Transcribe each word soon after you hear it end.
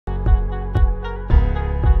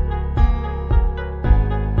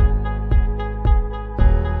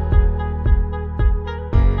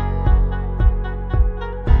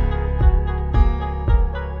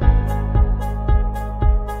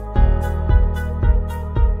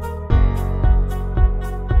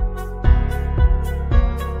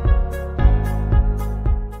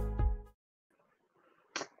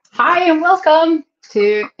welcome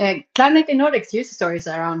to Cloud-Native Nordics user stories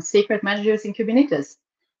around secret managers in Kubernetes.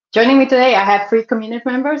 Joining me today, I have 3 community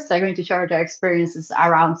members that are going to share their experiences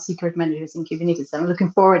around secret managers in Kubernetes. I'm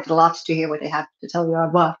looking forward a lot to hear what they have to tell you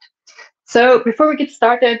about. So before we get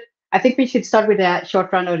started, I think we should start with a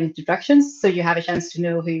short round of introductions so you have a chance to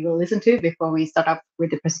know who you will listen to before we start up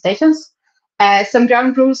with the presentations. Some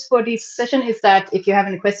ground rules for this session is that if you have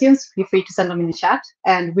any questions, feel free to send them in the chat,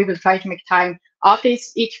 and we will try to make time after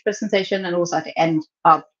each presentation and also at the end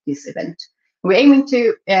of this event. We're aiming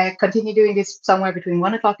to continue doing this somewhere between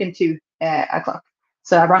 1 o'clock and 2 o'clock,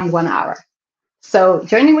 so around 1 hour. So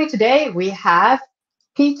joining me today, we have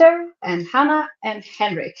Peter and Hanna and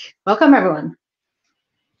Henrik. Welcome, everyone.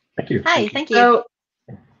 Thank you. Hi, thank you. So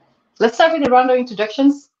let's start with a round of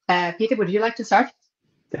introductions. Peter, would you like to start?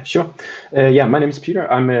 Yeah, sure. Yeah, my name is Peter.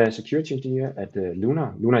 I'm a security engineer at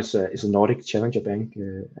Lunar. Lunar is a Nordic challenger bank,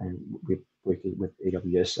 and we're working with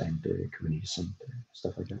AWS and Kubernetes and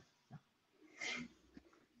stuff like that.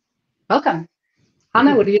 Welcome.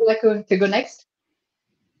 Hanna, would you like to go next?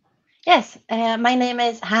 Yes, my name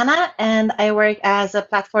is Hanna, and I work as a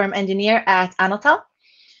platform engineer at Annotell.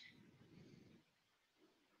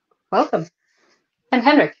 Welcome. And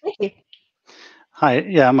Henrik. Thank you. Hi,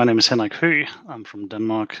 yeah, my name is Henrik Høegh. I'm from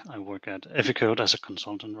Denmark. I work at HashiCorp as a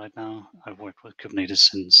consultant right now. I've worked with Kubernetes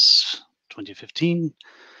since 2015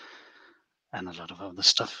 and a lot of other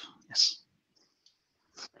stuff. Yes.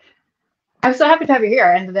 I'm so happy to have you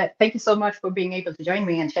here, and thank you so much for being able to join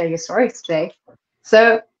me and share your stories today.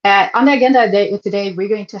 So on the agenda today, we're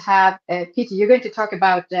going to have, Peter, you're going to talk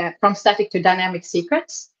about from static to dynamic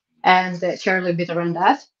secrets and share a little bit around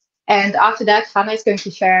that. And after that, Hanna is going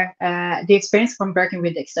to share the experience from working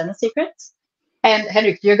with external secrets. And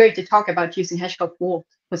Henrik, you're going to talk about using HashiCorp Vault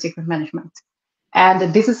for secret management.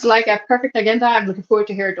 And this is like a perfect agenda. I'm looking forward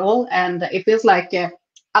to hear it all. And it feels like a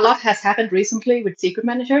lot has happened recently with secret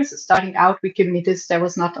managers. Starting out with Kubernetes, there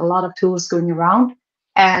was not a lot of tools going around.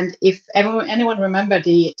 And if anyone remember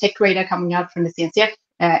the tech radar coming out from the CNCF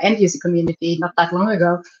end user community not that long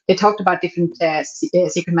ago, they talked about different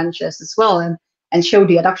secret managers as well and show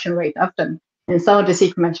the adoption rate of them. And some of the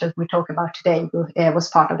secret managers we talk about today was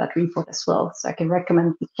part of that report as well. So I can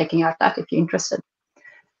recommend checking out that if you're interested.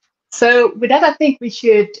 So with that, I think we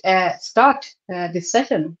should start this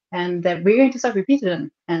session. And we're going to start with Peter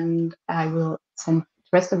then, and I will send the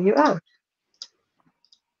rest of you out.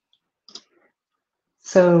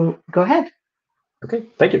 So go ahead. Okay,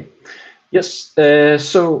 thank you. Yes,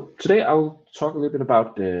 so today I'll talk a little bit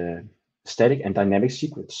about static and dynamic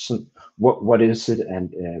secrets. What is it,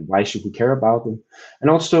 and why should we care about them? And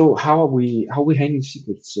also how are we handling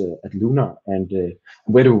secrets at Lunar, and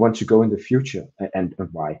where do we want to go in the future, and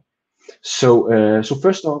why? So so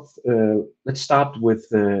first off, let's start with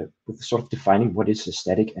sort of defining what is a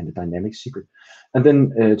static and a dynamic secret, and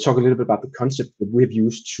then talk a little bit about the concept that we have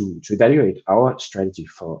used to evaluate our strategy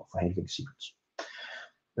for handling secrets.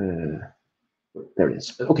 There it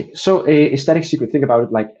is. Okay, so a static secret, think about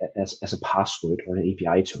it like as a password or an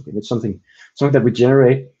API token. It's something that we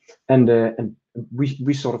generate, and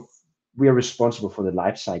we are responsible for the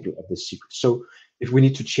life cycle of this secret. So if we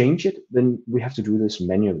need to change it, then we have to do this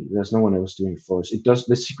manually. There's no one else doing it for us.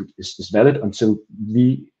 This secret is valid until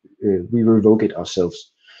we revoke it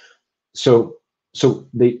ourselves. So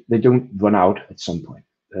they don't run out at some point.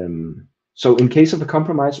 So in case of a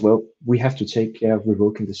compromise, well, we have to take care of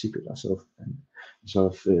revoking the secret ourselves and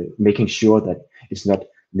sort of making sure that it's not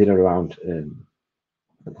littered around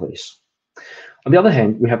the place. On the other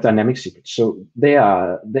hand, we have dynamic secrets. So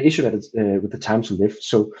they're issued with the time to live.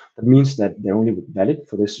 So that means that they're only valid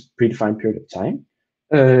for this predefined period of time.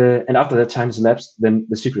 And after that time is elapsed, then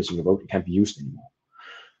the secret is revoked. It can't be used anymore.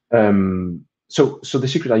 So the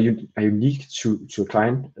secret are unique to a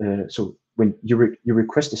client. So when you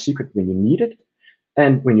request a secret when you need it,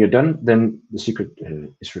 and when you're done, then the secret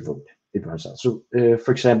is revoked. It runs out. So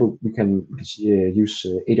for example, we can use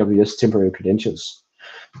AWS temporary credentials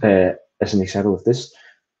as an example of this,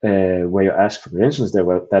 where you ask for credentials.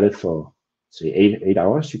 They're valid for say eight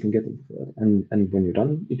hours. You can get them, and when you're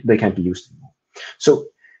done, they can't be used anymore. So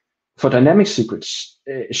for dynamic secrets,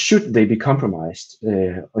 should they be compromised,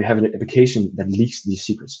 or you have an application that leaks these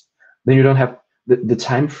secrets, then you don't have the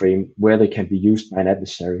time frame where they can be used by an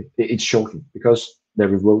adversary. It's shortened because they're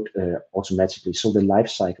revoked automatically. So the life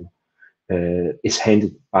cycle is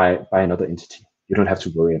handled by another entity. You don't have to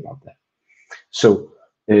worry about that. So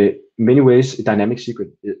in many ways, a dynamic secret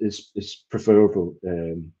is preferable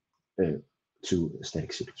to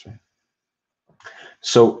static secrets, right?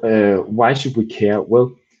 So why should we care?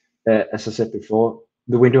 Well, as I said before,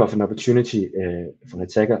 the window of an opportunity for an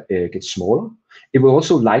attacker gets smaller. It will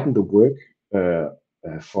also lighten the work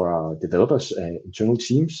for our developers, internal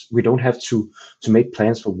teams. We don't have to make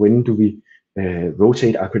plans for when do we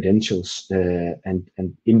rotate our credentials, and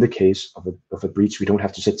in the case of a breach, we don't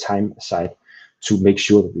have to set time aside to make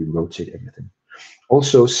sure that we rotate everything.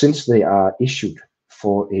 Also, since they are issued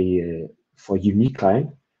for a unique client,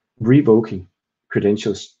 revoking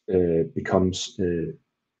credentials becomes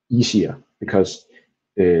easier, because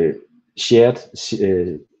shared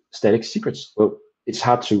static secrets, well, it's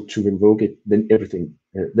hard to revoke it, then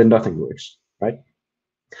nothing works, right?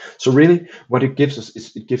 So really, what it gives us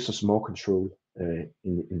is it gives us more control in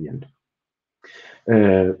the end.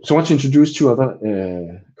 So I want to introduce two other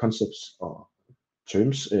concepts or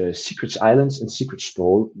terms: secrets islands and secret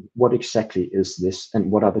sprawl. What exactly is this, and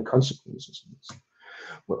what are the consequences of this?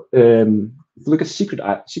 Well, if you look at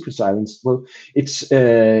secrets islands, well, it's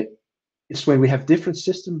when we have different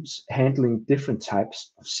systems handling different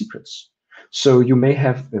types of secrets. So you may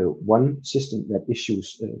have one system that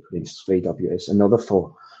issues credentials for AWS, another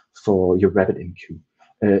for your RabbitMQ.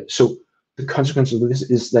 So the consequence of this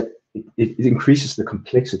is that it increases the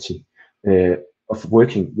complexity of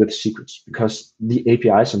working with secrets, because the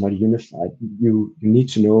APIs are not unified. You need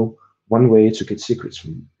to know one way to get secrets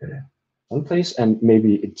from one place, and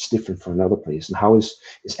maybe it's different for another place. And how is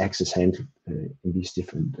access handled in these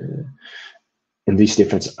different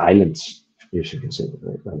islands, if you can say it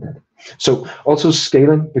like that. So also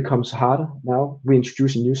scaling becomes harder now. We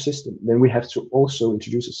introduce a new system, then we have to also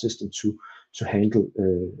introduce a system to handle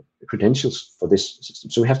credentials for this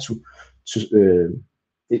system. So we have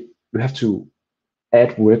to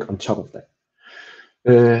add work on top of that.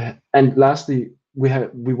 And lastly,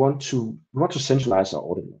 we want to centralize our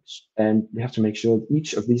audit logs, and we have to make sure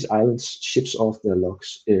each of these islands ships off their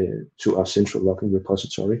logs to our central logging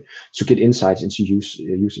repository to get insights into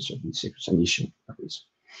usage of these secrets and issue of these.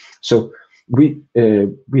 So we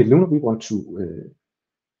at Lunar, we want to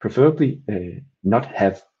preferably not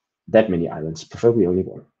have that many islands, preferably only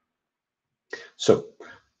one. So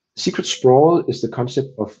secret sprawl is the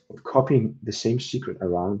concept of copying the same secret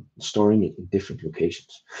around, storing it in different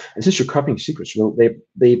locations. And since you're copying secrets, well,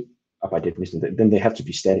 they are by definition, then they have to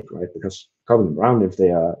be static, right? Because copying them around, if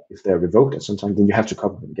they're revoked at some time, then you have to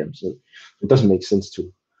copy them again. So it doesn't make sense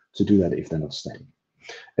to do that if they're not static.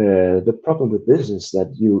 The problem with this is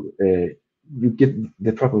that you get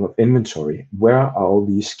the problem of inventory. Where are all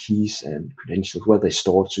these keys and credentials? Where are they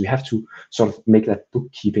stored? So you have to sort of make that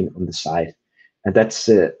bookkeeping on the side. And that's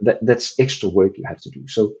extra work you have to do.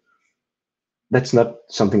 So that's not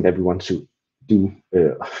something that we want to do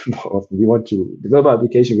more often. We want to develop our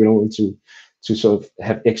application. We don't want to sort of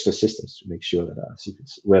have extra systems to make sure that our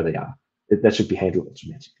secrets, where they are, that should be handled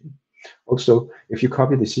automatically. Also, if you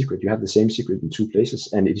copy the secret, you have the same secret in two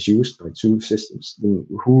places, and it's used by two systems. Then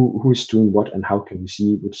who is doing what, and how can we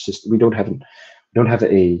see which system? We don't have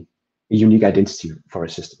a unique identity for our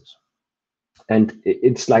systems. And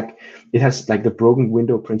it's like, it has like the broken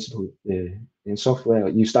window principle in software.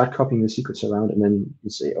 You start copying the secrets around, and then you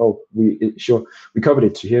say, oh, we copied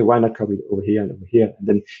it to here. Why not copy it over here and over here? And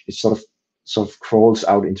then it sort of crawls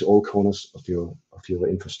out into all corners of your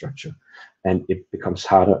infrastructure, and it becomes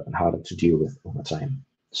harder and harder to deal with over time.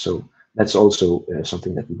 So that's also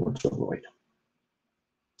something that we want to avoid.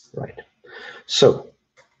 Right. So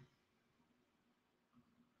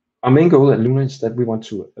our main goal at Lunar is that we want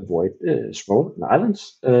to avoid sprawl and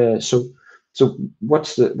islands. So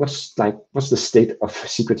what's the state of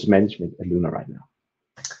secrets management at Lunar right now?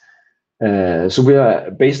 So we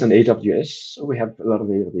are based on AWS. So we have a lot of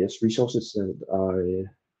AWS resources that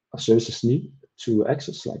our services need to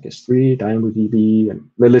access, like S3, DynamoDB, and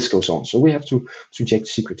the list goes on. So we have to inject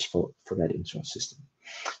secrets for that into our system.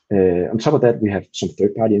 On top of that, we have some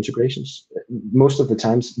third-party integrations. Most of the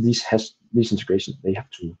times, these integrations, they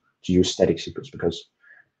have to use static secrets, because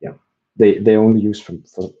they only use for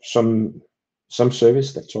some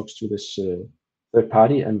service that talks to this third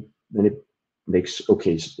party, and then it's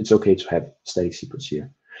okay to have static secrets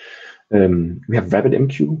here. We have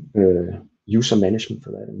RabbitMQ user management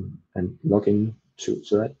for that, and login to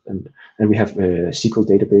that, and we have SQL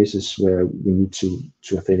databases where we need to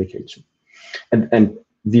authenticate to, and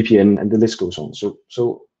VPN, and the list goes on. So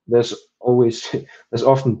there's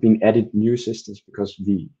often been added new systems because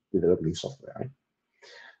we develop new software, right?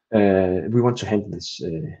 We want to handle this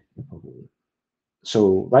properly.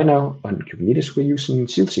 So right now on Kubernetes, we're using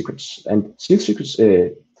sealed secrets, and sealed secrets,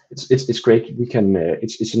 it's great. We can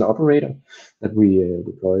it's an operator that we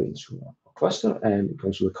deploy into our cluster, and it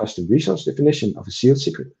comes with a custom resource definition of a sealed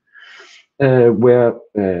secret, where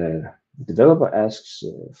the developer asks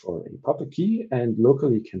for a public key and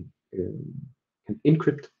locally can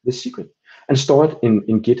encrypt the secret and store it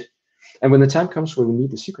in Git. And when the time comes where we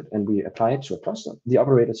need the secret and we apply it to a cluster, the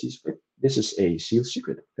operator sees, this is a sealed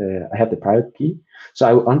secret. I have the private key, so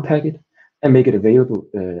I will unpack it and make it available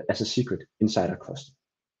as a secret inside our cluster.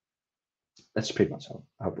 That's pretty much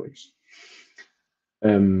how it works.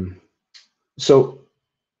 So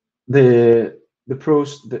the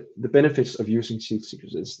pros, the benefits of using sealed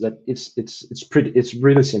secrets is that it's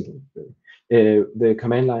really simple. The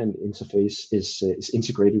command line interface is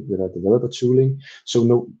integrated with our developer tooling,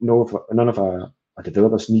 so none of our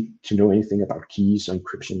developers need to know anything about keys or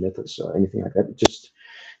encryption methods or anything like that.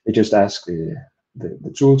 They just ask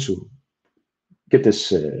the tool to get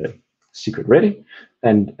this secret ready,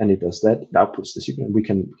 and it does that. It outputs the secret, and we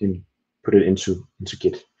can put it into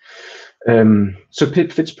Git. So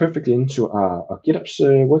it fits perfectly into our GitOps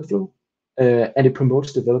workflow, and it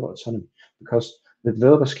promotes developer autonomy because the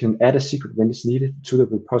developers can add a secret when it's needed to the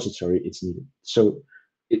repository it's needed. So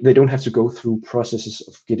they don't have to go through processes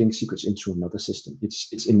of getting secrets into another system.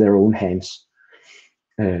 It's in their own hands,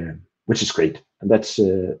 which is great. And that's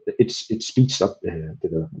it speeds up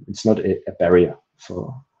development. It's not a barrier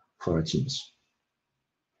for our teams.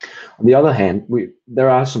 On the other hand,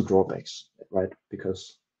 there are some drawbacks, right?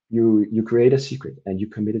 Because you create a secret and you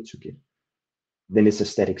commit it to Git, then it's a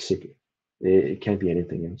static secret. It can't be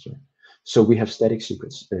anything else, right? So we have static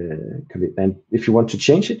secrets commit, and if you want to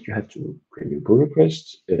change it, you have to create a new pull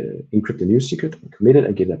request, encrypt the new secret, and commit it,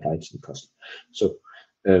 and get it applied to the cluster. So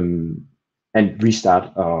and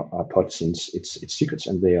restart our pod since it's secrets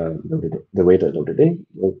and they are loaded. The way they're loaded in,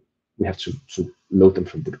 we have to load them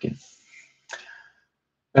from the beginning.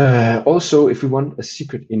 Also, if we want a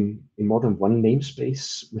secret in more than one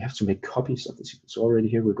namespace, we have to make copies of the secret. So already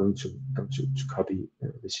here we're going to copy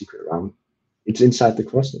the secret around. It's inside the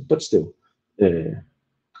cluster, but still,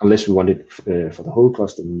 unless we want it for the whole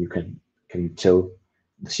cluster, then you can tell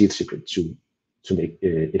the sealed secret to make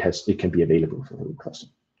it can be available for the whole cluster.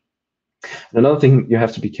 And another thing you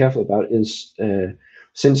have to be careful about is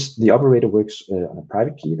since the operator works on a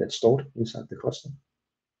private key that's stored inside the cluster,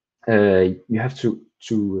 you have to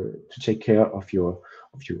take care of your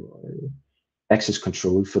access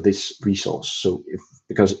control for this resource. So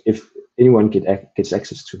because if anyone gets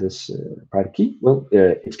access to this private key, well,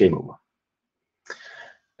 it's game over.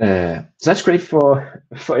 So that's great for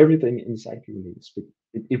everything inside Kubernetes. But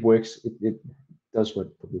it works. It does what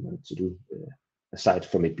we want it to do, aside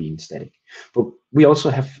from it being static. But we also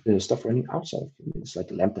have stuff running outside of Kubernetes,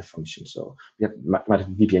 like Lambda functions, or we might have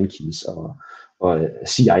VPN keys or a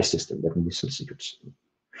CI system that needs some secrets.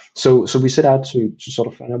 So we set out to sort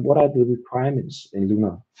of find out what are the requirements in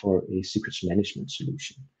Lunar for a secrets management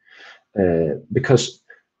solution, because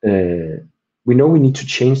we know we need to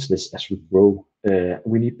change this as we grow.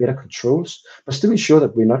 We need better controls, but still ensure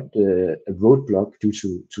that we're not a roadblock due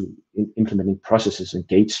to implementing processes and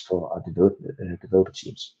gates for our developer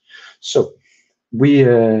teams. So we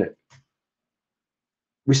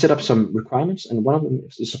set up some requirements, and one of them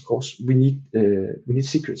is of course we need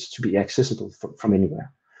secrets to be accessible from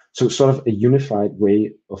anywhere. So sort of a unified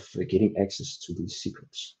way of getting access to these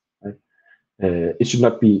secrets. Right? It should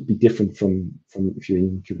not be different from if you're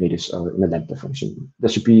in Kubernetes or in a Lambda function. There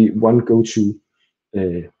should be one go-to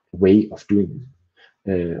way of doing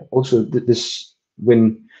it. Also,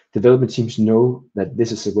 when development teams know that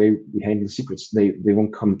this is the way we handle secrets, they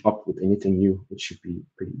won't come up with anything new, which should be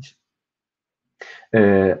pretty easy.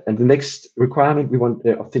 And the next requirement, we want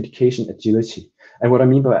authentication agility. And what I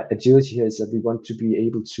mean by agility here is that we want to be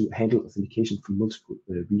able to handle authentication from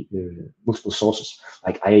multiple sources,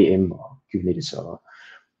 like IAM or Kubernetes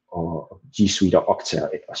or G Suite or Okta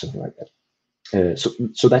or something like that.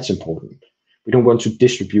 So that's important. We don't want to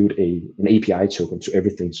distribute an API token to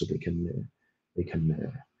everything so they can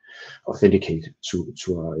authenticate to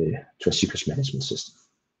a secrets management system.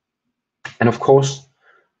 And of course,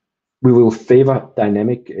 we will favor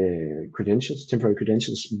dynamic credentials, temporary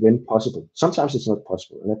credentials when possible. Sometimes it's not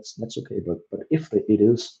possible, and that's okay. But if it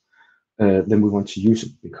is, then we want to use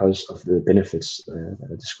it because of the benefits that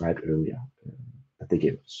I described earlier that they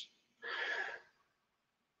give us.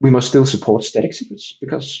 We must still support static secrets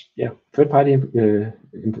because, yeah, third-party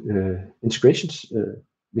integrations,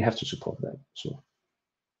 we have to support that as well.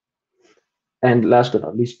 And last but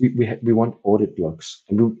not least, we want audit logs,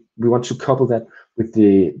 and we want to couple that with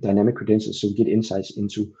the dynamic credentials so we get insights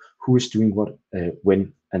into who is doing what,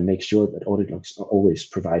 when, and make sure that audit logs are always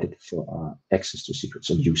provided for our access to secrets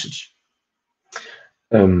and usage.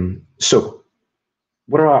 So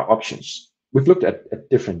what are our options? We've looked at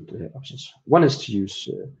different options. One is to use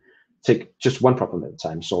take just one problem at a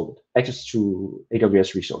time, solve it. Access to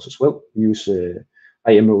AWS resources. Well, use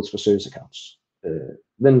IAM roles for service accounts.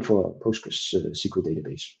 Then for Postgres SQL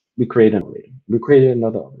database, we create an operator. We create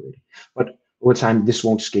another operator. But over time, this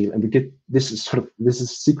won't scale, and we get this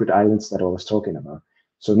is secret islands that I was talking about.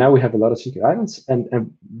 So now we have a lot of secret islands,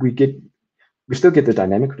 and we still get the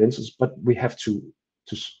dynamic credentials, but we have to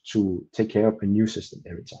take care of a new system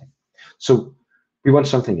every time. So we want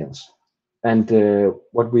something else. And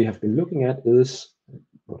what we have been looking at is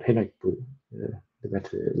what Henrik will look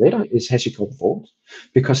at later is HashiCorp Vault,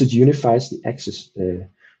 because it unifies the access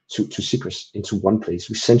to secrets into one place.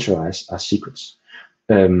 We centralize our secrets.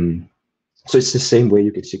 So it's the same way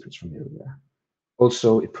you get secrets from everywhere.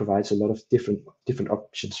 Also, it provides a lot of different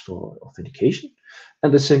options for authentication,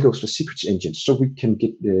 and the same goes for secrets engines. So we can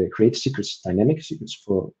create secrets, dynamic secrets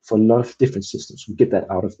for a lot of different systems. We get that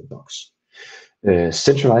out of the box.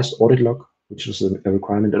 Centralized audit log, which was a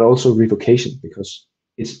requirement, and also revocation, because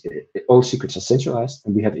all secrets are centralized,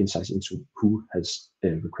 and we have insights into who has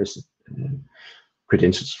requested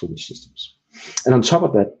credentials for which systems. And on top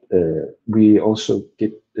of that, we also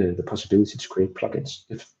get the possibility to create plugins.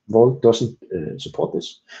 If Vault doesn't support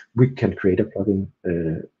this, we can create a plugin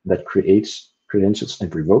that creates credentials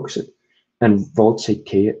and revokes it, and Vault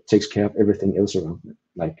takes care of everything else around it,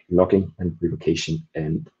 like logging and revocation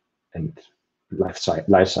and life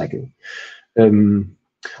cycle.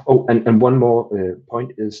 And one more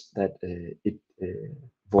point is that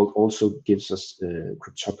Vault also gives us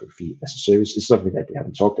cryptography as a service. It's something that we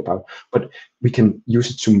haven't talked about, but we can use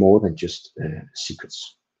it to more than just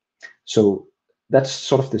secrets. So that's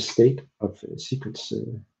sort of the state of secrets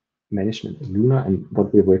management in Lunar and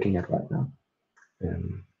what we're working at right now.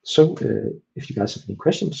 So if you guys have any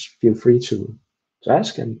questions, feel free to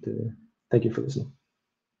ask, and thank you for listening.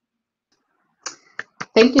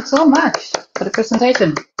 Thank you so much for the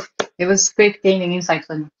presentation. It was great gaining insights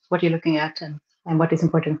on what you're looking at and what is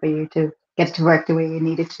important for you to get to work the way you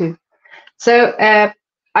need it to. So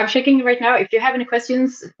I'm checking right now. If you have any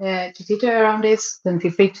questions to Peter around this, then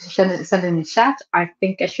feel free to send it in the chat. I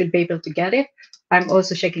think I should be able to get it. I'm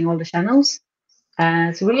also checking all the channels.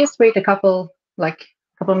 So we'll just wait a couple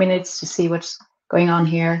minutes to see what's going on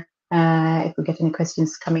here. If we get any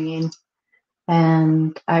questions coming in.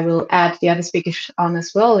 And I will add the other speakers on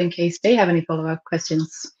as well in case they have any follow-up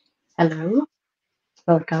questions. Hello,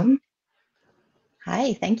 welcome.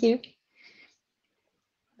 Hi, thank you.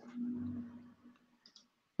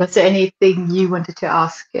 Was there anything you wanted to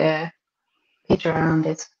ask Peter around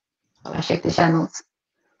it while I check the channels?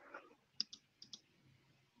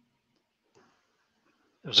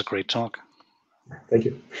 It was a great talk. Thank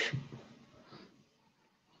you.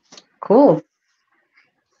 Cool.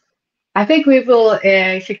 I think we will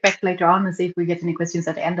check back later on and see if we get any questions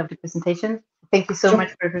at the end of the presentation. Thank you so much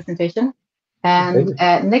for the presentation. And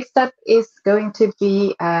next up is going to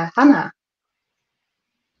be Hanna.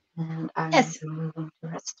 And I'm going to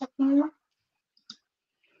rest of you.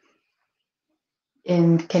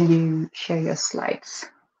 And can you share your slides?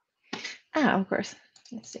 Of course.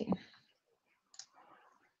 Let's see.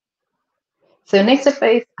 So next up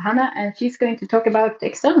is Hanna, and she's going to talk about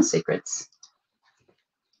external secrets.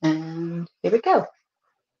 And here we go.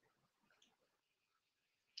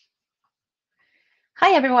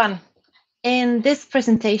 Hi, everyone. In this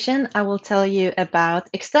presentation, I will tell you about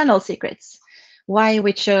external secrets, why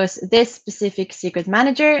we chose this specific secret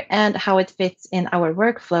manager, and how it fits in our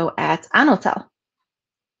workflow at Annotell.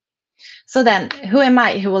 So then, who am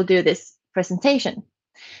I who will do this presentation?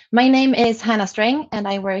 My name is Hanna Sträng, and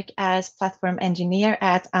I work as platform engineer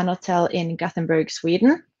at Annotell in Gothenburg,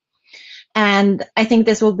 Sweden. And I think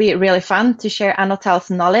this will be really fun to share Annotell's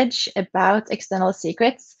knowledge about external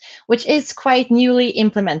secrets, which is quite newly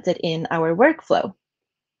implemented in our workflow.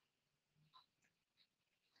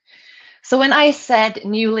 So when I said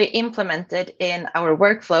newly implemented in our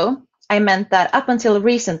workflow, I meant that up until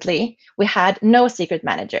recently, we had no secret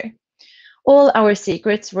manager. All our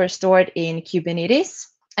secrets were stored in Kubernetes,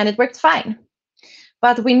 and it worked fine.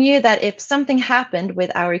 But we knew that if something happened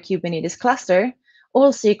with our Kubernetes cluster,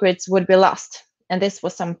 all secrets would be lost, and this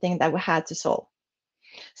was something that we had to solve.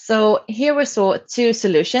 So here we saw two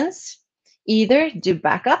solutions: either do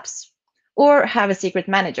backups or have a secret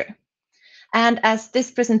manager. And as this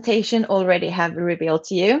presentation already have revealed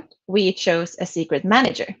to you, we chose a secret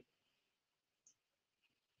manager.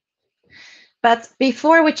 But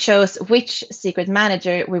before we chose which secret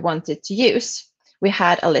manager we wanted to use, we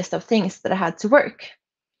had a list of things that had to work.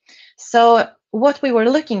 So what we were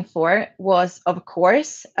looking for was, of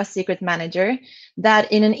course, a secret manager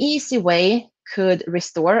that in an easy way could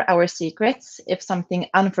restore our secrets if something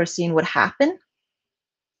unforeseen would happen.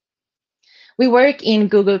 We work in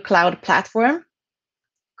Google Cloud Platform,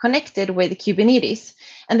 connected with Kubernetes,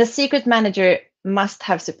 and the secret manager must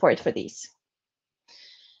have support for these.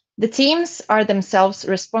 The teams are themselves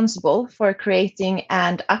responsible for creating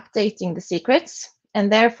and updating the secrets,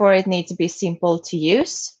 and therefore it needs to be simple to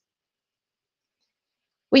use.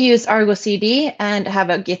 We use ArgoCD and have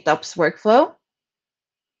a GitOps workflow.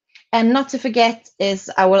 And not to forget is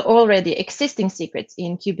our already existing secrets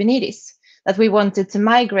in Kubernetes that we wanted to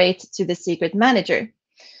migrate to the secret manager.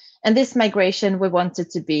 And this migration we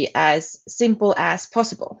wanted to be as simple as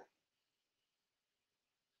possible.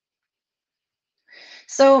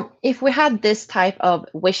 So if we had this type of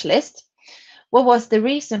wish list, what was the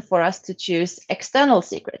reason for us to choose external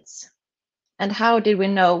secrets? And how did we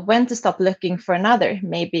know when to stop looking for another,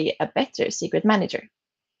 maybe a better secret manager?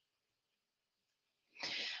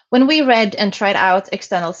 When we read and tried out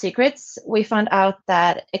external secrets, we found out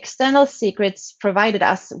that external secrets provided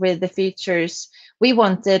us with the features we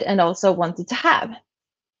wanted and also wanted to have.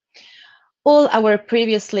 All our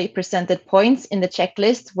previously presented points in the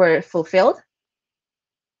checklist were fulfilled.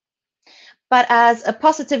 But as a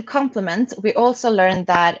positive complement, we also learned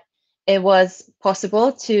that it was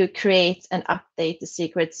possible to create and update the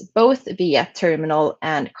secrets both via terminal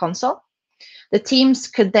and console. The teams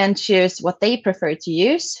could then choose what they prefer to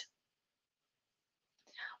use.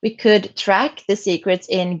 We could track the secrets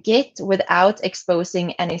in Git without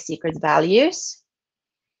exposing any secret values.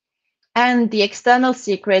 And the external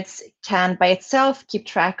secrets can by itself keep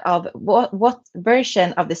track of what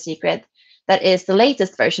version of the secret that is the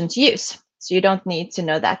latest version to use. So you don't need to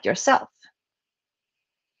know that yourself.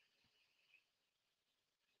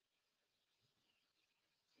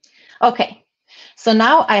 Okay, so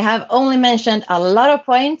now I have only mentioned a lot of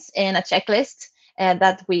points in a checklist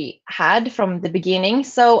that we had from the beginning.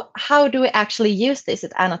 So how do we actually use this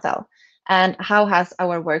at Annotell? And how has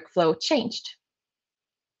our workflow changed?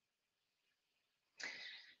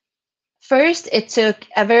 First, it took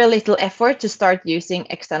a very little effort to start using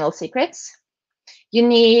external secrets. You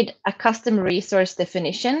need a custom resource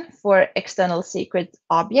definition for external secret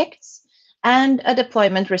objects and a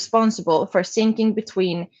deployment responsible for syncing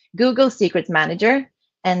between Google Secret Manager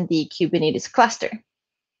and the Kubernetes cluster.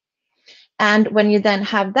 And when you then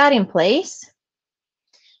have that in place,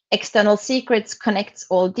 external secrets connects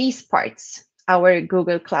all these parts, our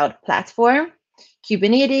Google Cloud Platform,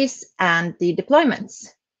 Kubernetes, and the deployments.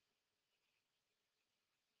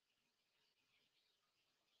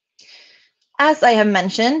 As I have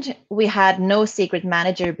mentioned, we had no secret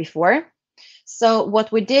manager before. So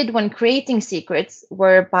what we did when creating secrets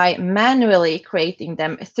were by manually creating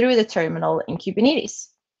them through the terminal in Kubernetes.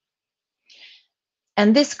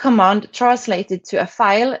 And this command translated to a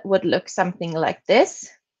file would look something like this.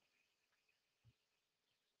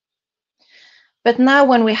 But now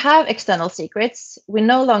when we have external secrets, we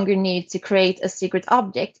no longer need to create a secret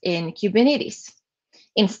object in Kubernetes.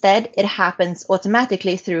 Instead, it happens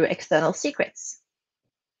automatically through external secrets.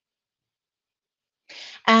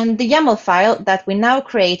 And the YAML file that we now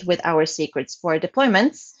create with our secrets for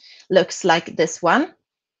deployments looks like this one.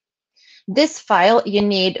 This file you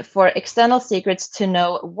need for external secrets to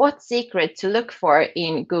know what secret to look for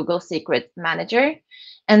in Google Secret Manager,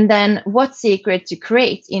 and then what secret to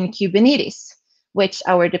create in Kubernetes, which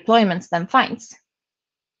our deployments then finds.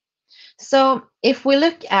 So if we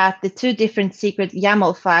look at the two different secret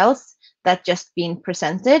YAML files that just been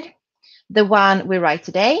presented, the one we write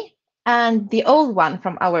today and the old one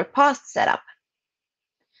from our past setup,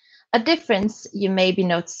 a difference you may be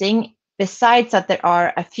noticing, besides that there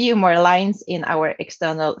are a few more lines in our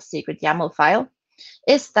external secret YAML file,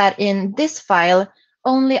 is that in this file,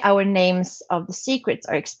 only our names of the secrets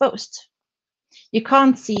are exposed. You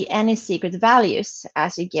can't see any secret values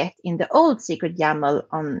as you get in the old secret YAML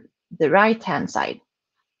on the right-hand side.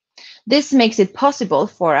 This makes it possible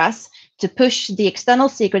for us to push the external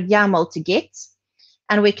secret YAML to Git,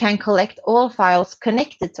 and we can collect all files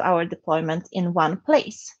connected to our deployment in one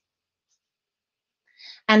place.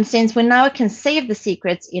 And since we now can save the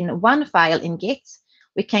secrets in one file in Git,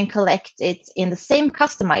 we can collect it in the same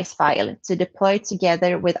customized file to deploy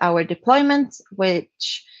together with our deployment,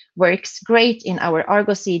 which works great in our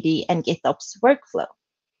ArgoCD and GitOps workflow.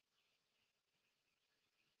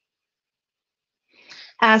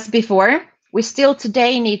 As before, we still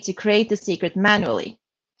today need to create the secret manually.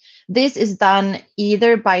 This is done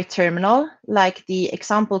either by terminal, like the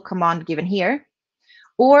example command given here,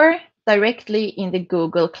 or directly in the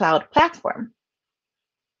Google Cloud Platform.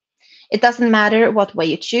 It doesn't matter what way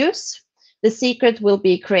you choose. The secret will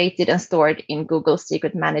be created and stored in Google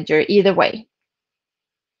Secret Manager either way.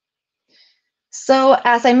 So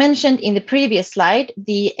as I mentioned in the previous slide,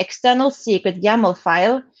 the external secret YAML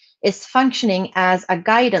file is functioning as a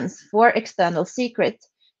guidance for external secret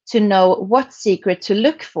to know what secret to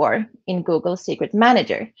look for in Google Secret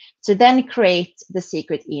Manager to then create the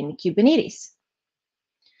secret in Kubernetes.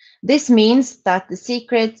 This means that the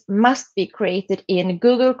secret must be created in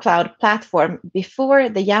Google Cloud Platform before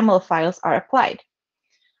the YAML files are applied.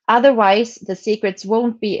 Otherwise, the secrets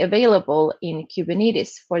won't be available in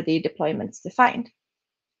Kubernetes for the deployments defined.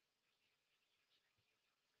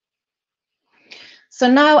 So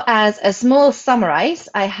now, as a small summarize,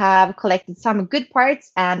 I have collected some good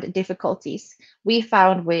parts and difficulties we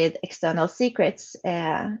found with external secrets,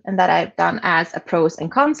 and that I've done as a pros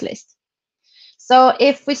and cons list. So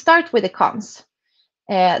if we start with the cons,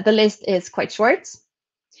 the list is quite short.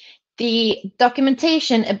 The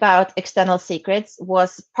documentation about external secrets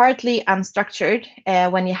was partly unstructured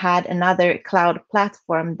when you had another cloud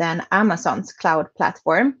platform than Amazon's cloud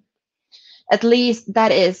platform. At least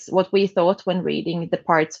that is what we thought when reading the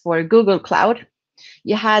parts for Google Cloud.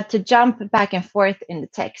 You had to jump back and forth in the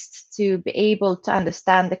text to be able to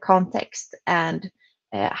understand the context and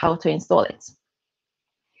how to install it.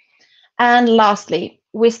 And lastly,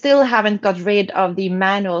 we still haven't got rid of the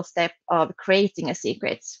manual step of creating a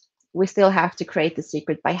secret. We still have to create the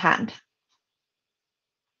secret by hand.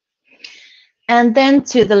 And then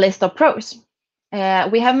to the list of pros.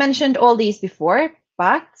 We have mentioned all these before,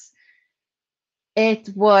 but it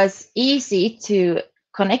was easy to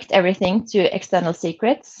connect everything to external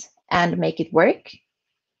secrets and make it work.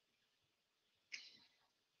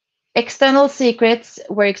 External secrets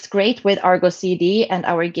works great with ArgoCD and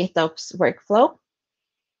our GitOps workflow.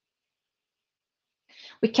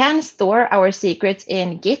 We can store our secrets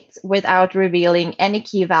in Git without revealing any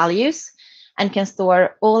key values and can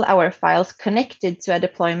store all our files connected to a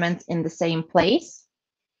deployment in the same place.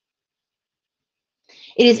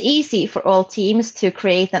 It is easy for all teams to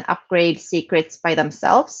create and upgrade secrets by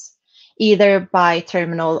themselves, either by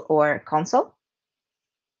terminal or console.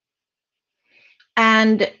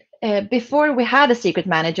 And before we had a secret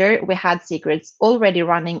manager, we had secrets already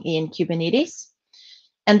running in Kubernetes,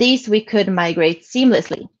 and these we could migrate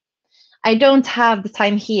seamlessly. I don't have the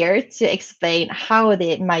time here to explain how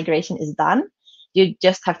the migration is done. You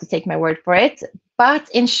just have to take my word for it. But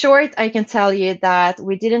in short, I can tell you that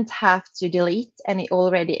we didn't have to delete any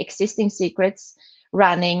already existing secrets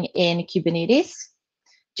running in Kubernetes,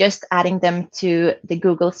 just adding them to the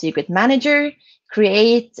Google Secret Manager,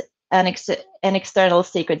 create an external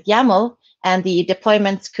secret YAML, and the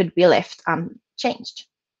deployments could be left unchanged.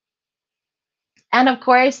 And of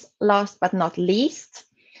course, last but not least,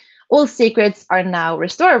 all secrets are now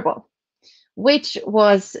restorable, which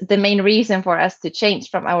was the main reason for us to change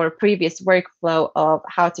from our previous workflow of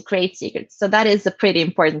how to create secrets. So that is a pretty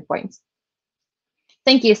important point.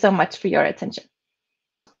 Thank you so much for your attention.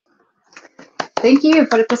 Thank you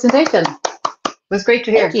for the presentation. It was great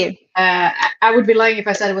to hear. Thank you. I would be lying if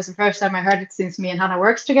I said it was the first time I heard it since me and Hanna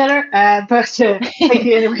works together, but thank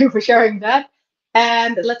you anyway for sharing that.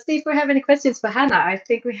 And let's see if we have any questions for Hanna. I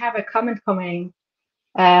think we have a comment coming.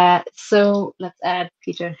 So let's add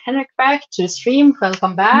Peter and Henrik back to the stream.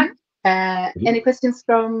 Welcome back. Any questions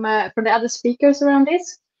from the other speakers around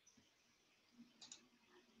this?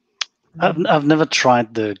 I've never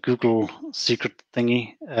tried the Google secret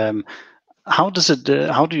thingy. How does it?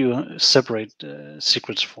 How do you separate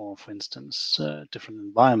secrets for instance, different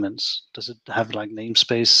environments? Does it have like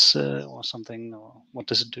namespace or something, or what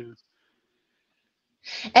does it do?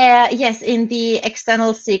 Yes, in the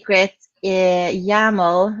external secret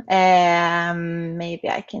YAML, maybe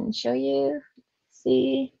I can show you. Let's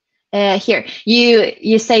see. Here,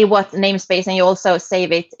 you say what namespace, and you also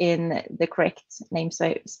save it in the correct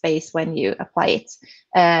namespace when you apply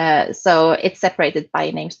it. So it's separated by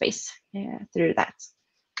namespace through that.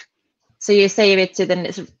 So you save it to the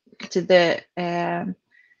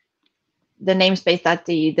namespace that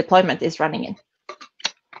the deployment is running in.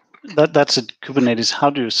 That's it. Kubernetes.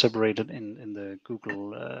 How do you separate it in the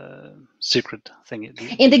Google secret thing?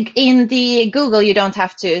 In the Google, you don't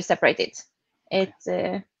have to separate it. It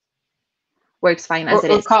works fine as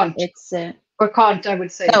it is. Can't. It's or can't, I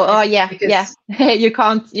would say. Oh yeah, because... yeah. you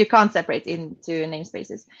can't separate into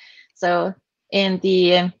namespaces. So in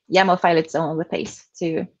the YAML file, it's on the place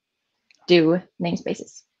to do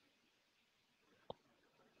namespaces.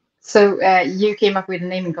 So you came up with a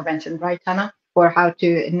naming convention, right, Hanna, for how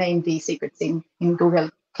to name the secrets in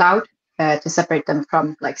Google Cloud to separate them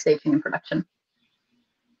from like staging and production?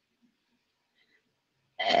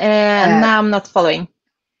 Now I'm not following.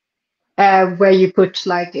 Where you put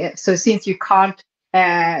like, so since you can't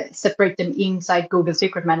separate them inside Google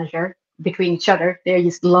Secret Manager, between each other. They're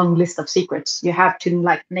just long list of secrets. You have to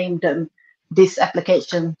like name them, this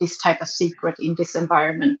application, this type of secret in this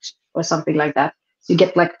environment, or something like that. So you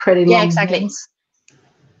get like pretty long names.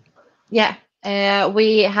 Yeah,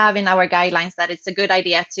 we have in our guidelines that it's a good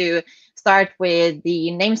idea to start with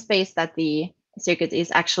the namespace that the secret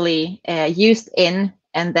is actually used in,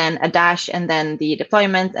 and then a dash, and then the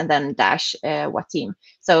deployment, and then dash what team.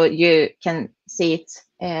 So you can see it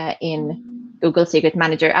in Google Secret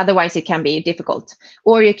Manager. Otherwise, it can be difficult.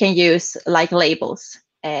 Or you can use like labels.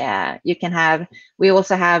 We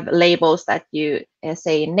also have labels that you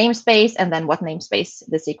say namespace, and then what namespace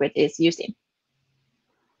the secret is used in.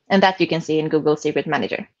 And that you can see in Google Secret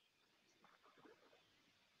Manager.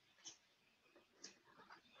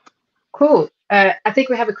 Cool. I think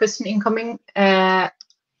we have a question incoming.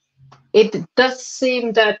 It does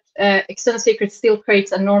seem that external secret still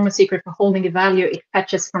creates a normal secret for holding a value it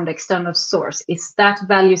fetches from the external source. Is that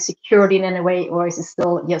value secured in any way, or is it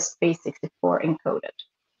still just base64 encoded?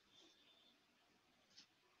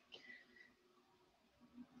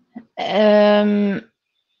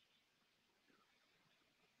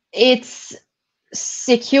 It's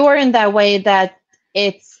secure in that way that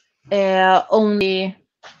it's only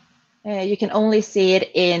you can only see it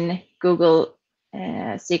in Google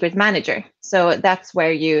Secret Manager. So that's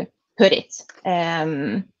where you put it.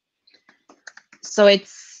 So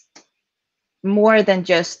it's more than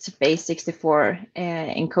just base64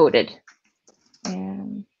 encoded,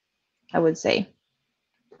 I would say.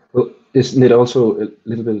 Well, isn't it also a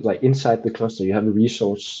little bit like inside the cluster, you have a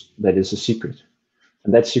resource that is a secret,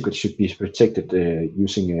 and that secret should be protected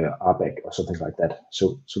using RBAC or something like that.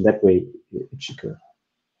 So that way it's secure.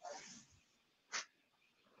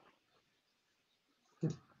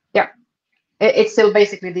 Yeah, it's still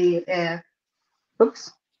basically the.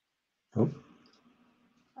 Oops. Oh.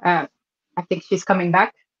 I think she's coming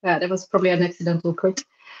back. That was probably an accidental click.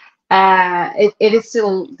 It is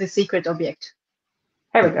still the secret object.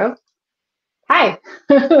 There we go. Hi.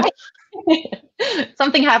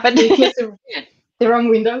 Something happened. You closed the wrong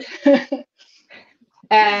window.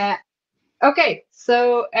 Okay,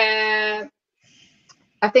 so I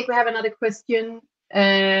think we have another question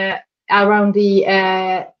around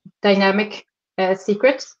the dynamic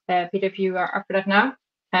secrets. Peter, if you are up for that now.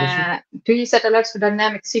 Do you set alerts for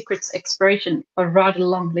dynamic secrets expiration, or rather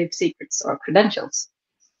long-lived secrets or credentials?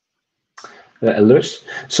 Alerts.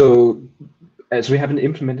 So as we haven't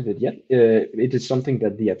implemented it yet, it is something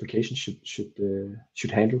that the application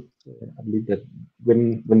should handle. I believe that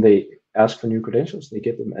when they ask for new credentials, they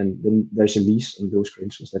get them, and then there's a lease on those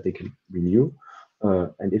credentials that they can renew.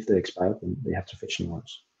 And if they expire, then they have to fetch new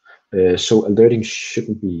ones. So alerting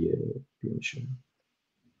shouldn't be an issue.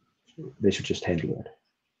 So they should just handle that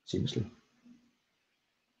seamlessly.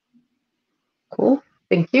 Cool,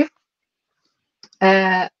 thank you.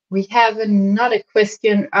 We have another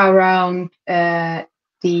question around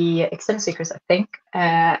the external secrets, I think.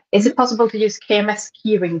 Is it possible to use KMS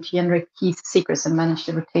keyring to generate key secrets and manage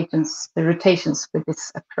the rotations with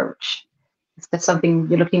this approach? Is that something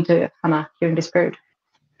you look into, Hanna, during this period?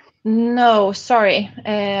 No, sorry.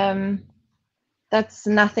 That's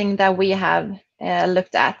nothing that we have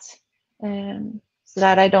looked at, so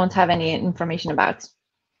that I don't have any information about.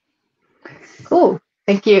 Cool,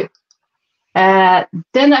 thank you.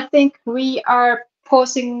 Then I think we are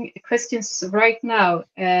posing questions right now.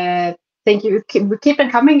 Thank you. We keep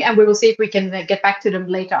them coming, and we will see if we can get back to them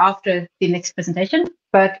later after the next presentation.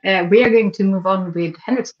 But we are going to move on with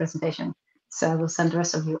Henrik's presentation. So I will send the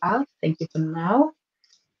rest of you out. Thank you for now.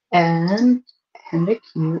 And Henrik,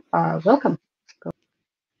 you are welcome. Go.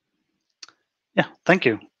 Yeah, thank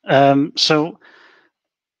you. So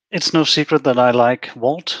it's no secret that I like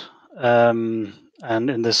Vault. And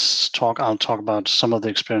in this talk, I'll talk about some of the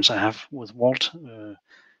experience I have with Vault,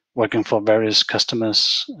 working for various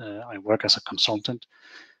customers. I work as a consultant.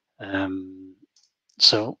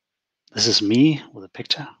 So this is me with a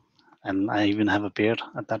picture, and I even have a beard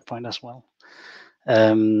at that point as well.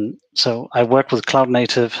 So I work with cloud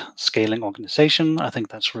native scaling organization. I think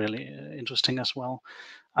that's really interesting as well.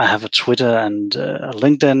 I have a Twitter and a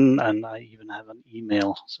LinkedIn, and I even have an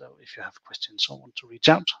email. So if you have questions or want to reach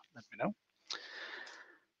out, let me know.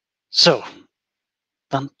 So,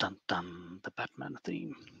 dun dun dun, the Batman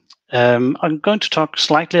theme. I'm going to talk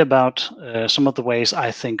slightly about some of the ways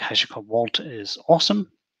I think HashiCorp Vault is awesome.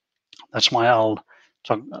 That's why I'll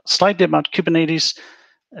talk slightly about Kubernetes,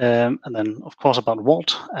 and then of course about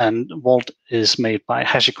Vault. And Vault is made by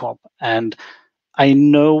HashiCorp. And I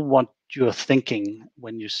know what you're thinking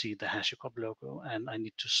when you see the HashiCorp logo, and I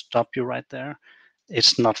need to stop you right there.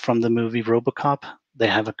 It's not from the movie RoboCop. They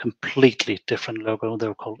have a completely different logo.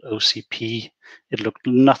 They're called OCP. It looked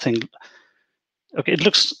nothing. Okay, it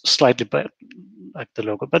looks slightly like the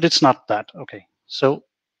logo, but it's not that. Okay, so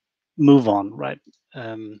move on, right?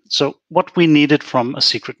 So what we needed from a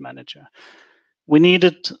secret manager, we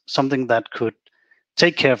needed something that could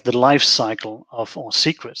take care of the life cycle of our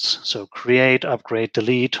secrets. So create, upgrade,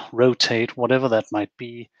 delete, rotate, whatever that might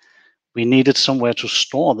be. We needed somewhere to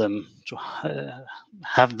store them, to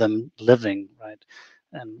have them living, right?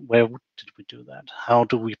 And where did we do that? How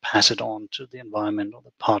do we pass it on to the environment or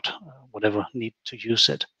the pod, whatever need to use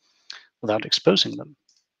it without exposing them?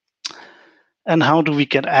 And how do we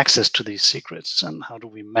get access to these secrets, and how do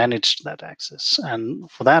we manage that access?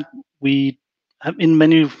 And for that, we have, in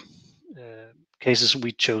many cases,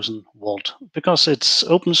 we've chosen Vault because it's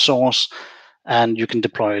open source and you can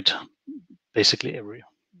deploy it basically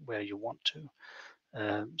everywhere you want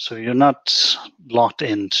to. So you're not locked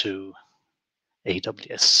into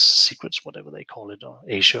AWS secrets, whatever they call it, or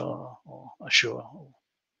Azure or Azure or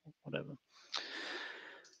whatever.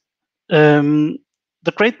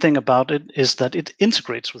 The great thing about it is that it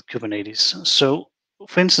integrates with Kubernetes. So,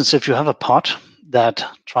 for instance, if you have a pod that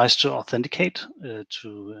tries to authenticate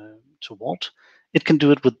to Vault, it can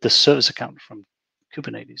do it with the service account from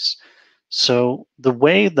Kubernetes. So the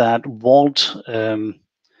way that Vault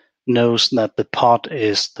knows that the pod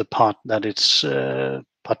is the pod that it's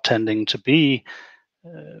pretending to be,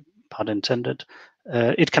 pod intended,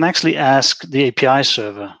 it can actually ask the API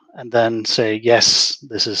server and then say, yes,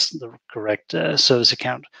 this is the correct service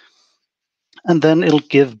account. And then it'll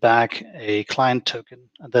give back a client token.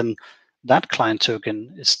 And then that client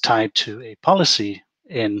token is tied to a policy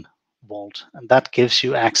in Vault. And that gives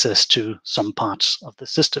you access to some parts of the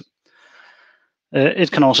system.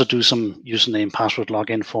 It can also do some username, password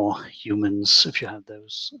login for humans if you have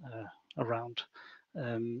those around.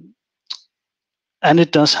 And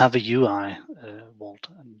it does have a UI Vault,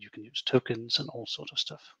 and you can use tokens and all sorts of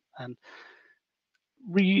stuff. And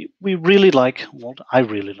we really like Vault. I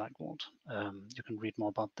really like Vault. You can read more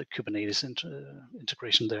about the Kubernetes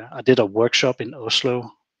integration there. I did a workshop in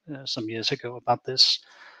Oslo some years ago about this.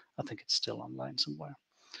 I think it's still online somewhere.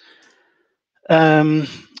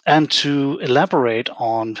 And to elaborate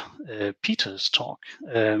on Peter's talk,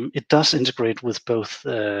 it does integrate with both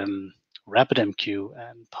RabbitMQ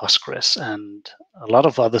and Postgres and a lot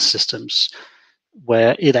of other systems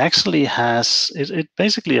where it actually has, it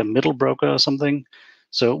basically a middle broker or something.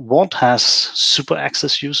 So Vault has super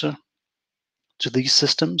access user to these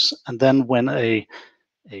systems. And then when a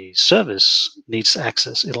service needs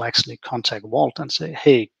access, it'll actually contact Vault and say,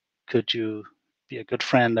 hey, could you be a good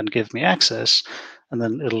friend and give me access? And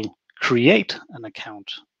then it'll create an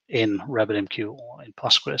account in RabbitMQ or in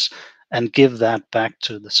Postgres and give that back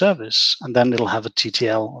to the service. And then it'll have a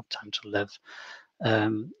TTL, or time to live.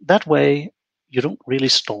 That way, you don't really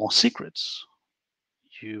store secrets.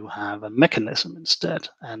 You have a mechanism instead,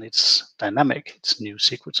 and it's dynamic. It's new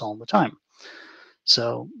secrets all the time.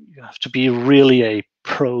 So you have to be really a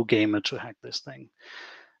pro gamer to hack this thing.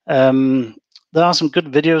 There are some good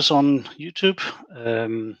videos on YouTube.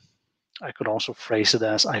 I could also phrase it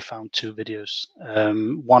as I found two videos.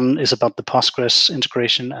 One is about the Postgres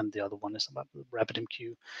integration, and the other one is about the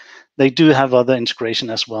RabbitMQ. They do have other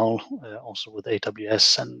integration as well, also with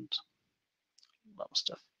AWS and a lot of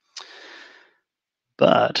stuff.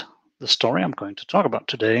 But the story I'm going to talk about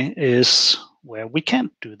today is where we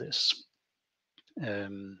can't do this.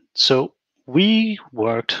 So we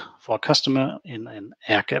worked for a customer in an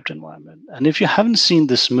air-gapped environment. And if you haven't seen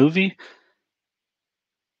this movie,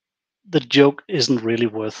 the joke isn't really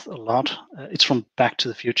worth a lot. It's from Back to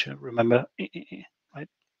the Future, remember? Right?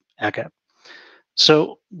 Air-gap.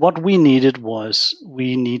 So what we needed was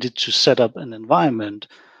we needed to set up an environment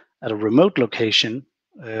at a remote location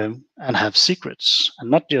and have secrets. And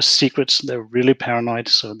not just secrets, they're really paranoid,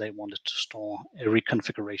 so they wanted to store every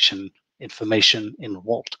configuration information in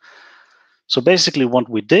Vault. So basically what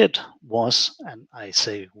we did was, and I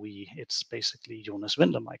say we, it's basically Jonas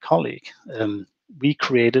Winter, my colleague, we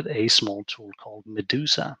created a small tool called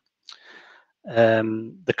Medusa.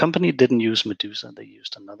 The company didn't use Medusa, they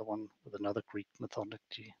used another one with another Greek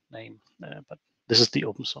mythology name, but this is the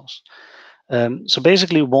open source. So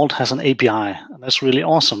basically Vault has an API, and that's really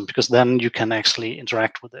awesome because then you can actually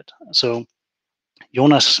interact with it. So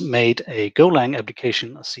Jonas made a Golang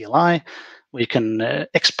application, a CLI, where you can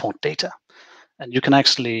export data, and you can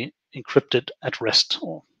actually encrypt it at rest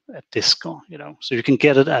or at disk, or so you can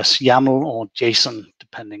get it as YAML or JSON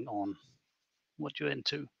depending on what you're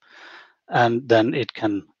into, and then it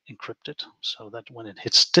can encrypt it so that when it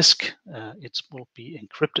hits disk, it will be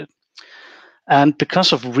encrypted. And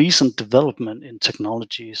because of recent development in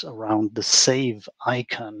technologies around the save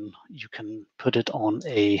icon, you can put it on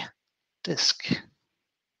a disk.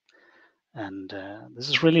 And this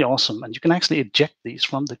is really awesome. And you can actually eject these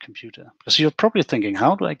from the computer. Because you're probably thinking,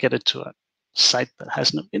 how do I get it to a site that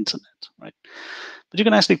has no internet, right? But you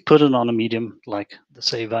can actually put it on a medium like the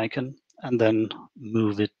save icon and then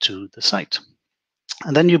move it to the site.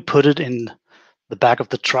 And then you put it in the back of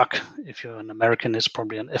the truck. If you're an American, it's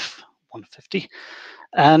probably an F-150.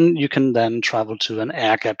 And you can then travel to an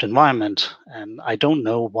air-gapped environment. And I don't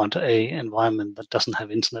know what a environment that doesn't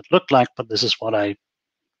have internet look like, but this is what I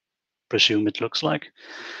presume it looks like.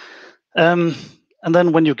 And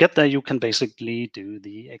then when you get there, you can basically do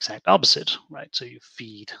the exact opposite, right? So you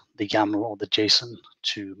feed the YAML or the JSON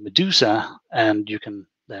to Medusa, and you can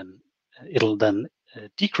then, it'll then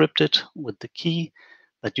decrypt it with the key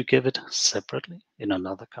that you give it separately in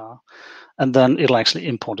another car. And then it'll actually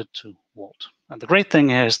import it to Vault. And the great thing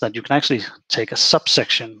here is that you can actually take a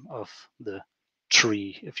subsection of the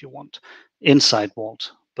tree, if you want, inside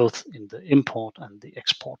Vault, both in the import and the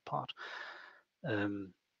export part.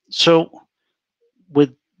 So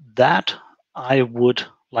with that, I would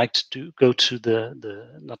like to go to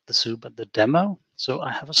the not the zoo, but the demo. So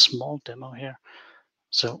I have a small demo here.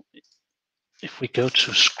 So if we go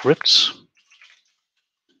to scripts,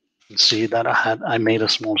 you can see that I made a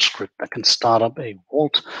small script that can start up a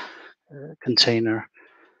Vault container.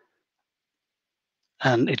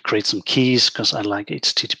 And it creates some keys because I like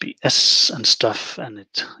HTTPS and stuff, and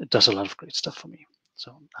it does a lot of great stuff for me.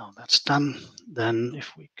 So now that's done. Then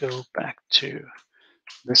if we go back to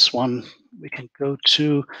this one, we can go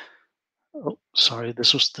to, oh, sorry,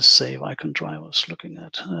 this was the save icon drive I was looking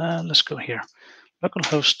at. Let's go here.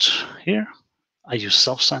 Localhost here. I use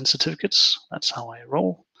self-signed certificates. That's how I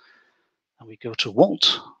roll. And we go to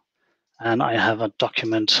Vault. And I have a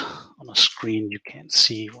document on a screen you can't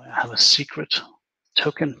see where I have a secret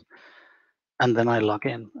token. And then I log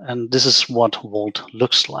in. And this is what Vault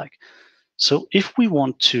looks like. So if we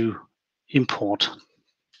want to import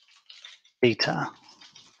data,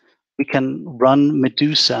 we can run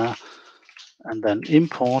Medusa and then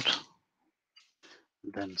import,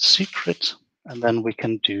 and then secret, and then we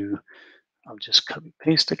can do, I'll just copy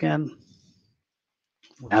paste again.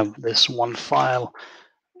 We have this one file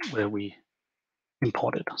where we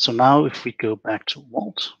import it. So now if we go back to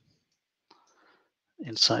Vault,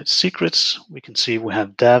 inside secrets, we can see we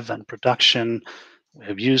have dev and production, we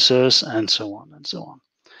have users, and so on and so on.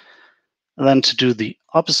 And then to do the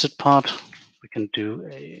opposite part, we can do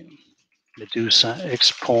a Medusa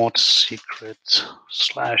export secret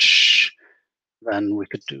slash, then we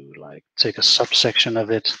could do like take a subsection of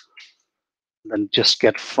it, then just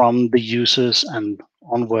get from the users and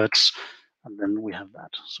onwards, and then we have that.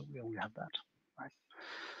 So we only have that, right?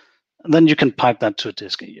 And then you can pipe that to a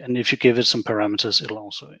disk, and if you give it some parameters, it'll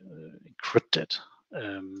also encrypt it.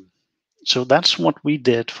 So that's what we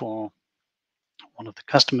did for one of the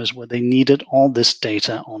customers, where they needed all this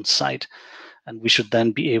data on site, and we should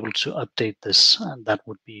then be able to update this, and that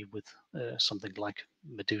would be with something like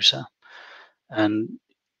Medusa. And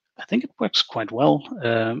I think it works quite well,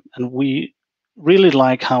 and we really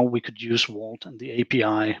like how we could use Vault and the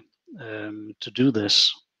API to do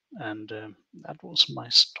this, and that was my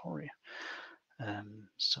story.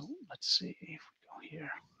 So let's see if we go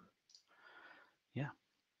here. Yeah,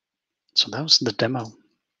 so that was the demo.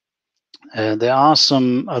 There are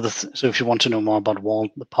some other, so if you want to know more about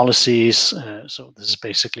Vault, the policies, so this is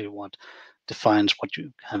basically what defines what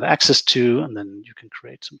you have access to, and then you can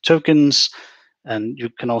create some tokens, and you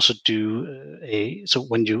can also do so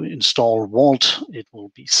when you install Vault, it will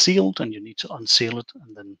be sealed, and you need to unseal it,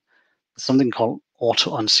 and then there's something called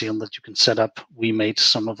auto unseal that you can set up. We made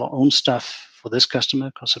some of our own stuff for this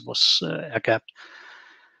customer because it was air-gapped,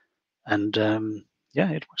 and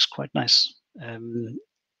yeah, it was quite nice.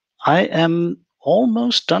 I am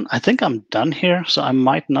almost done. I think I'm done here, so I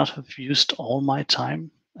might not have used all my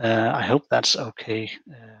time. I hope that's okay.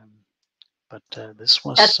 But this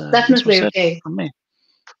was definitely okay from me.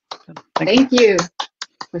 Thank you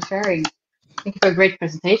for sharing. Thank you for a great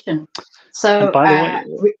presentation. So, and by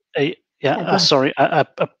the way, sorry,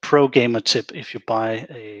 a pro gamer tip: if you buy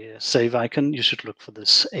a save icon, you should look for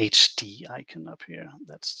this HD icon up here.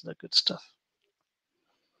 That's the good stuff.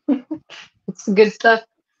 It's good stuff.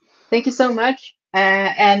 Thank you so much.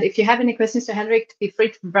 And if you have any questions to Henrik, feel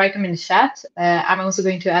free to write them in the chat. I'm also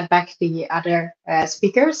going to add back the other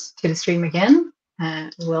speakers to the stream again.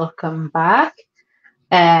 Welcome back.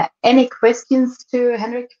 Any questions to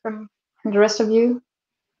Henrik from the rest of you?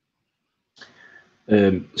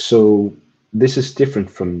 So this is different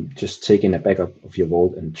from just taking a backup of your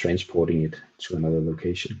vault and transporting it to another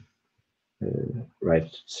location,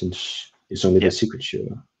 right? Since it's only the secret share.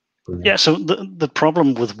 Yeah, so the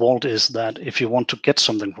problem with Vault is that if you want to get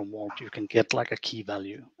something from Vault, you can get like a key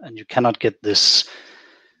value, and you cannot get this,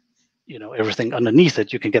 everything underneath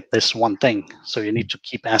it. You can get this one thing, so you need to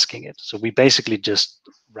keep asking it. So we basically just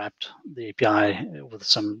wrapped the API with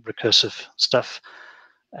some recursive stuff,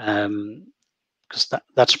 because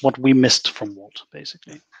that's what we missed from Vault,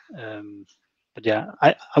 basically. But yeah,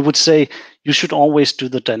 I would say you should always do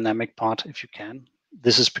the dynamic part if you can.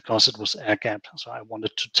 This is because it was air-gapped, so I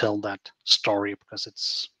wanted to tell that story because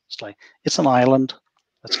it's like it's an island.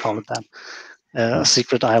 Let's call it that, a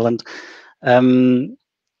secret island.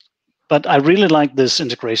 But I really like this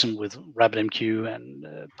integration with RabbitMQ and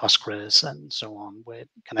Postgres and so on, where it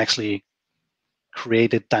can actually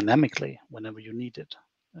create it dynamically whenever you need it,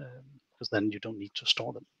 because then you don't need to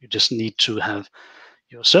store them. You just need to have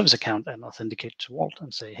your service account and authenticate to Vault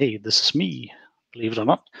and say, "Hey, this is me," believe it or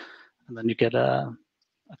not, and then you get a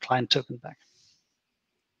client token back.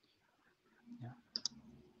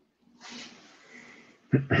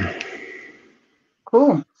 Yeah.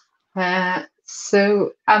 Cool.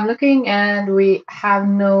 So I'm looking, and we have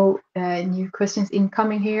no new questions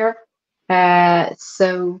incoming here.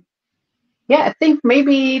 So yeah, I think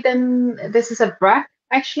maybe then this is a wrap,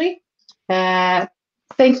 actually.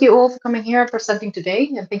 Thank you all for coming here and presenting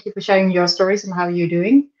today, and thank you for sharing your stories and how you're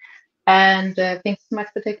doing. And thanks so much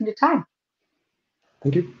for taking the time.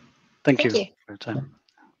 Thank you. Thank you for your time.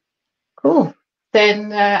 Cool. Then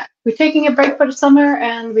we're taking a break for the summer,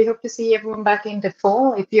 and we hope to see everyone back in the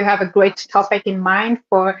fall. If you have a great topic in mind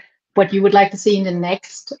for what you would like to see in the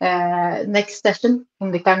next session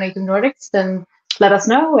in the Cloud Native Nordics, then let us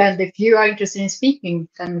know. And if you are interested in speaking,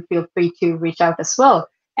 then feel free to reach out as well.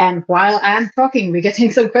 And while I'm talking, we're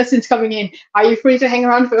getting some questions coming in. Are you free to hang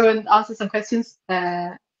around and answer some questions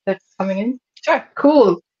that's coming in? Sure.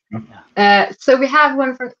 Cool. So we have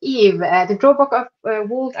one from Eve. The drawback of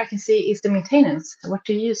Vault I can see is the maintenance. What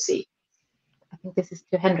do you see? I think this is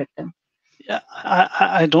to Henrik then. Yeah,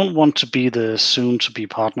 I don't want to be the soon-to-be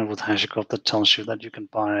partner with HashiCorp that tells you that you can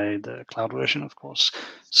buy the cloud version, of course.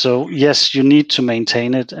 So yes, you need to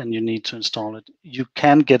maintain it and you need to install it. You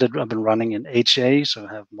can get it up and running in HA, so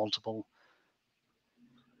have multiple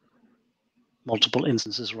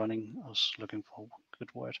instances running. I was looking for a good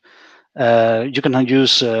word. You can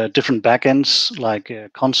use different backends, like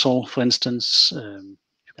console, for instance.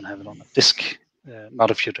 You can have it on a disk, not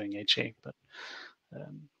if you're doing HA, but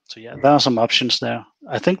so yeah, there are some options there.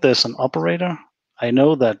 I think there's an operator. I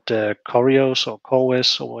know that Corios or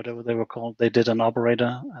Corwes or whatever they were called, they did an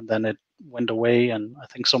operator and then it went away, and I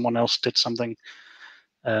think someone else did something.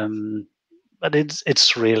 But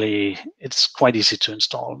it's quite easy to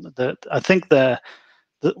install. I think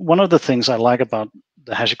one of the things I like about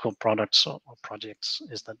the HashiCorp products or projects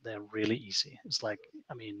is that they're really easy. It's like,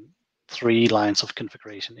 3 lines of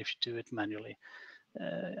configuration if you do it manually.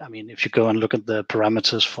 If you go and look at the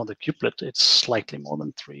parameters for the kubelet, it's slightly more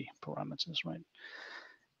than 3 parameters, right?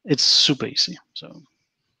 It's super easy. So,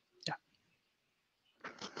 yeah.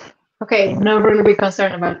 Okay, no really big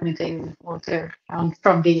concern about anything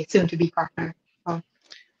from the soon-to-be partner of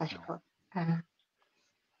HashiCorp.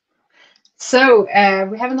 So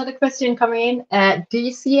we have another question coming in. Do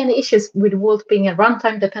you see any issues with Vault being a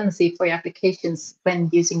runtime dependency for your applications when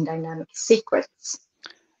using dynamic secrets?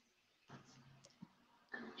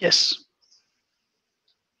 Yes.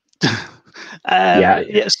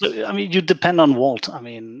 Yes. You depend on Vault.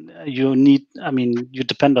 You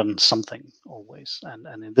depend on something always.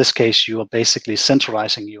 And in this case, you are basically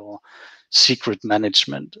centralizing your secret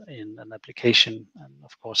management in an application. And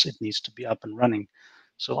of course, it needs to be up and running.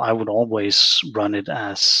 So I would always run it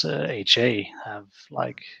as HA, have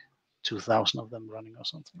like 2,000 of them running or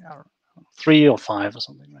something, or 3 or 5 or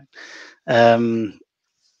something, right?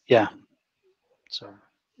 Yeah. So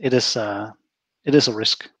it is a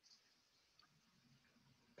risk.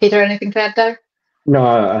 Peter, anything to add there? No,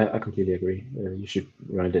 I completely agree. You should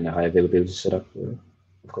run it in a high availability setup,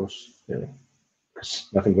 of course, because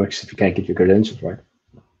nothing works if you can't get your credentials right.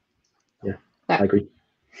 Yeah, I agree.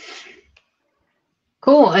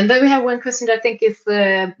 Cool. And then we have one question that I think is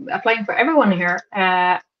applying for everyone here.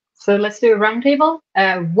 So let's do a roundtable.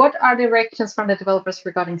 What are the reactions from the developers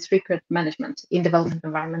regarding secret management in development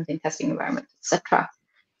environment, in testing environment, etc.?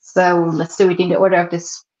 So let's do it in the order of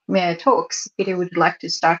this talks. Peter, would you like to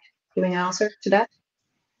start giving an answer to that?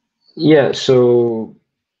 Yeah. So,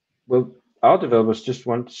 well, our developers just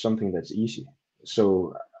want something that's easy.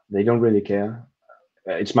 So they don't really care.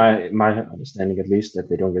 It's my understanding, at least, that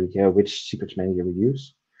they don't really care which secrets manager we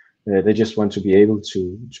use. They just want to be able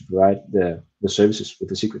to provide the services with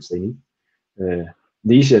the secrets they need. The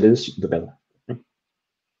easier it is, the better.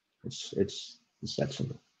 It's that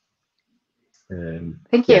simple.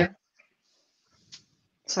 Thank you.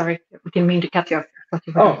 Sorry, we didn't mean to cut you off.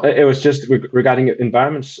 Oh, it was just regarding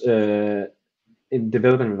environments. In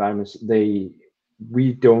development environments,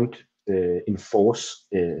 we don't enforce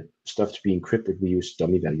stuff to be encrypted. We use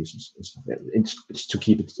dummy values and stuff. It's to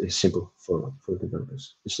keep it simple for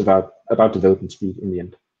developers. It's about development speed in the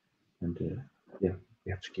end, and yeah,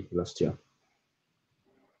 we have to keep velocity up.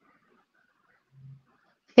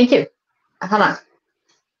 Thank you, Hanna.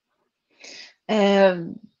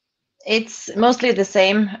 It's mostly the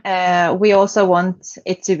same. We also want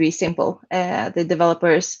it to be simple. The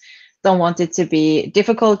developers don't want it to be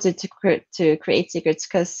difficult to create secrets,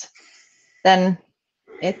 because then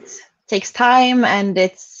it takes time and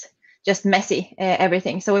it's just messy,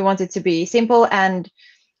 everything. So we want it to be simple, and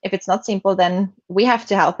if it's not simple, then we have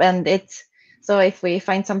to help. And so if we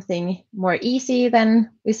find something more easy, then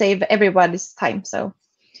we save everybody's time. So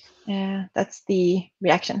that's the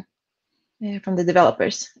reaction from the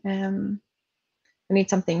developers. We need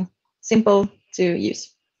something simple to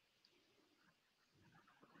use.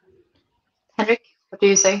 Henrik, what do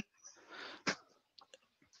you say?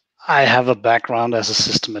 I have a background as a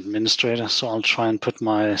system administrator, so I'll try and put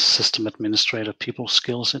my system administrator people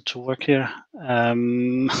skills into work here.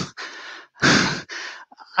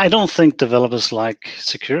 I don't think developers like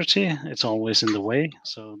security. It's always in the way,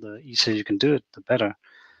 so the easier you can do it, the better.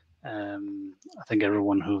 I think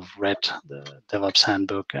everyone who've read the DevOps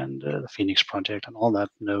handbook and the Phoenix project and all that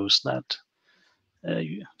knows that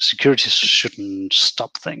security shouldn't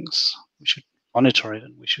stop things. We should monitor it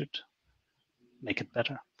and we should make it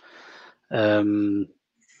better.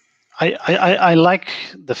 I like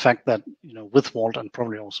the fact that, you know, with Vault and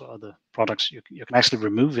probably also other products, you can actually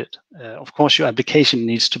remove it. Of course, your application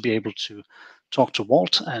needs to be able to talk to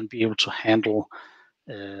Vault and be able to handle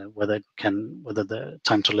whether the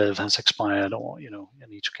time to live has expired, or, you know, you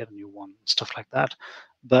need to get a new one, stuff like that.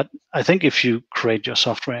 But I think if you create your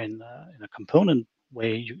software in a component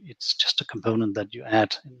way, it's just a component that you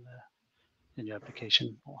add in your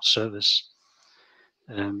application or service.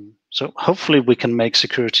 So hopefully we can make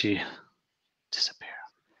security disappear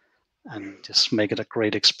and just make it a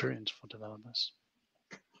great experience for developers.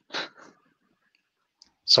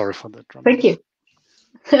 Sorry for the drama. Thank you.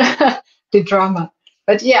 The drama.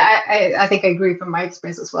 But yeah, I think I agree from my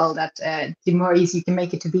experience as well that the more easy you can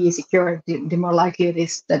make it to be secure, the more likely it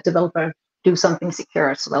is that developer do something secure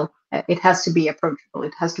as well. It has to be approachable.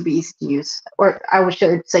 It has to be easy to use, or I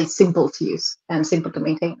should say simple to use and simple to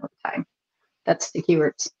maintain over time. That's the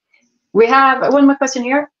keywords. We have one more question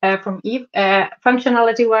here from Eve.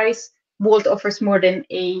 Functionality-wise, Vault offers more than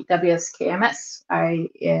AWS KMS.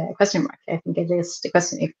 Question mark. I think it is the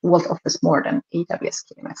question if Vault offers more than AWS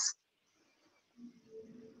KMS.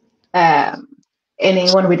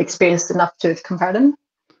 Anyone with experience enough to compare them?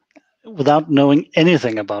 Without knowing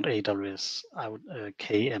anything about AWS,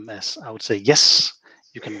 KMS, I would say yes,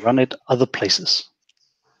 you can run it other places.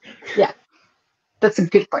 Yeah, that's a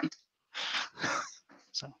good point.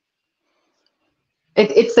 So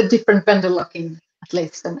it's a different vendor locking, at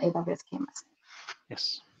least, than AWS KMS.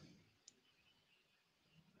 Yes.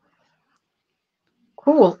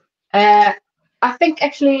 Cool. I think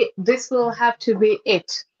actually this will have to be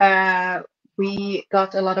it. We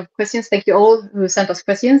got a lot of questions. Thank you all who sent us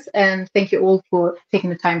questions, and thank you all for taking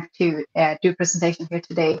the time to do a presentation here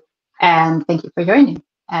today. And thank you for joining.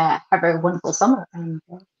 Have a wonderful summer, and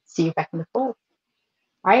see you back in the fall.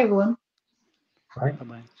 Bye, everyone. Bye.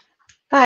 Bye-bye.